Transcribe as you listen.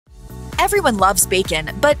Everyone loves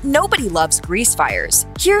bacon, but nobody loves grease fires.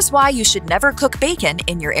 Here's why you should never cook bacon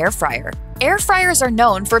in your air fryer. Air fryers are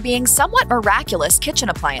known for being somewhat miraculous kitchen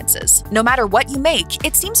appliances. No matter what you make,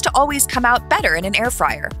 it seems to always come out better in an air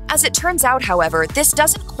fryer. As it turns out, however, this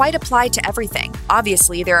doesn't quite apply to everything.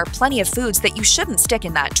 Obviously, there are plenty of foods that you shouldn't stick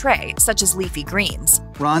in that tray, such as leafy greens.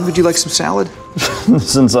 Ron, would you like some salad?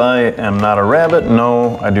 Since I am not a rabbit,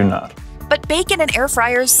 no, I do not. But bacon and air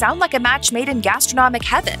fryers sound like a match made in gastronomic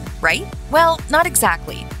heaven, right? Well, not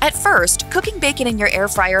exactly. At first, cooking bacon in your air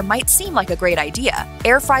fryer might seem like a great idea.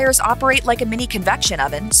 Air fryers operate like a mini convection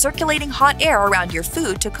oven, circulating hot air around your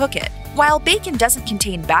food to cook it. While bacon doesn't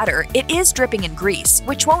contain batter, it is dripping in grease,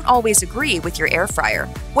 which won't always agree with your air fryer.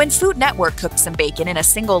 When Food Network cooked some bacon in a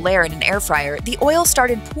single layer in an air fryer, the oil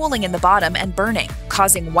started pooling in the bottom and burning,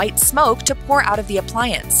 causing white smoke to pour out of the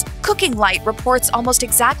appliance. Cooking Light reports almost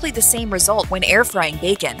exactly the same result when air frying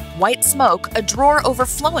bacon: white smoke, a drawer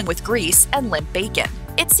overflowing with grease, and limp bacon.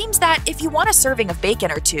 It seems that if you want a serving of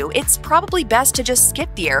bacon or two, it's probably best to just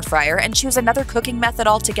skip the air fryer and choose another cooking method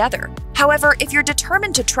altogether. However, if you're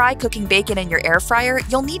determined to try cooking bacon in your air fryer,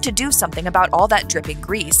 you'll need to do something about all that dripping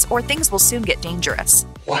grease, or things will soon get dangerous.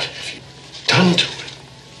 What have you done to it?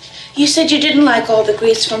 You said you didn't like all the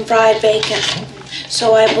grease from fried bacon,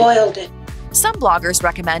 so I boiled it. Some bloggers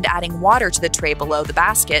recommend adding water to the tray below the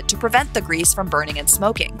basket to prevent the grease from burning and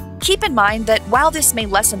smoking. Keep in mind that while this may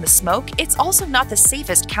lessen the smoke, it's also not the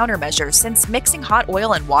safest countermeasure, since mixing hot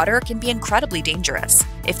oil and water can be incredibly dangerous.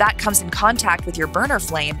 If that comes in contact with your burner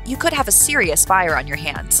flame, you could have a serious fire on your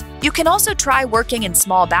hands. You can also try working in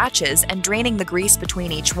small batches and draining the grease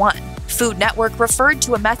between each one. Food Network referred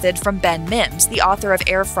to a method from Ben Mims, the author of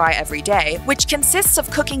Air Fry Every Day, which consists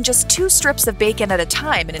of cooking just 2 strips of bacon at a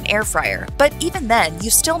time in an air fryer, but even then,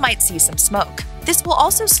 you still might see some smoke. This will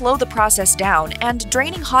also slow the process down, and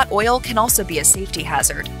draining hot oil can also be a safety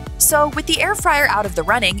hazard. So, with the air fryer out of the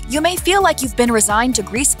running, you may feel like you've been resigned to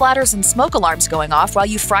grease splatters and smoke alarms going off while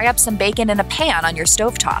you fry up some bacon in a pan on your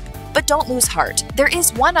stovetop. But don't lose heart. There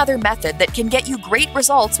is one other method that can get you great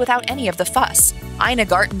results without any of the fuss. Ina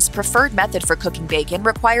Garten's preferred method for cooking bacon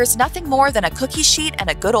requires nothing more than a cookie sheet and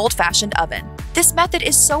a good old-fashioned oven. This method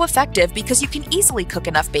is so effective because you can easily cook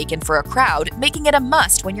enough bacon for a crowd, making it a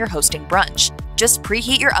must when you're hosting brunch. Just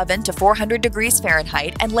preheat your oven to 400 degrees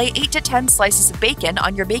Fahrenheit and lay 8 to 10 slices of bacon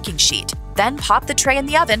on your baking sheet. Then pop the tray in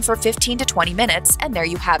the oven for 15 to 20 minutes, and there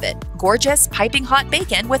you have it. Gorgeous, piping hot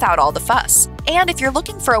bacon without all the fuss. And if you're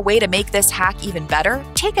looking for a way to make this hack even better,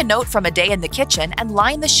 take a note from a day in the kitchen and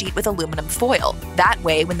line the sheet with aluminum foil. That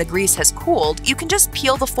way, when the grease has cooled, you can just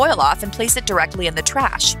peel the foil off and place it directly in the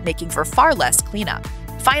trash, making for far less cleanup.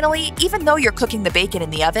 Finally, even though you're cooking the bacon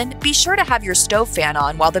in the oven, be sure to have your stove fan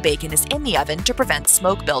on while the bacon is in the oven to prevent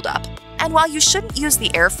smoke buildup. And while you shouldn't use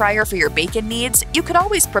the air fryer for your bacon needs, you could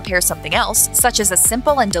always prepare something else, such as a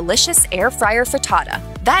simple and delicious air fryer frittata.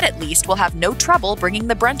 That at least will have no trouble bringing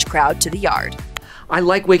the brunch crowd to the yard. I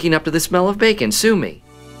like waking up to the smell of bacon. Sue me.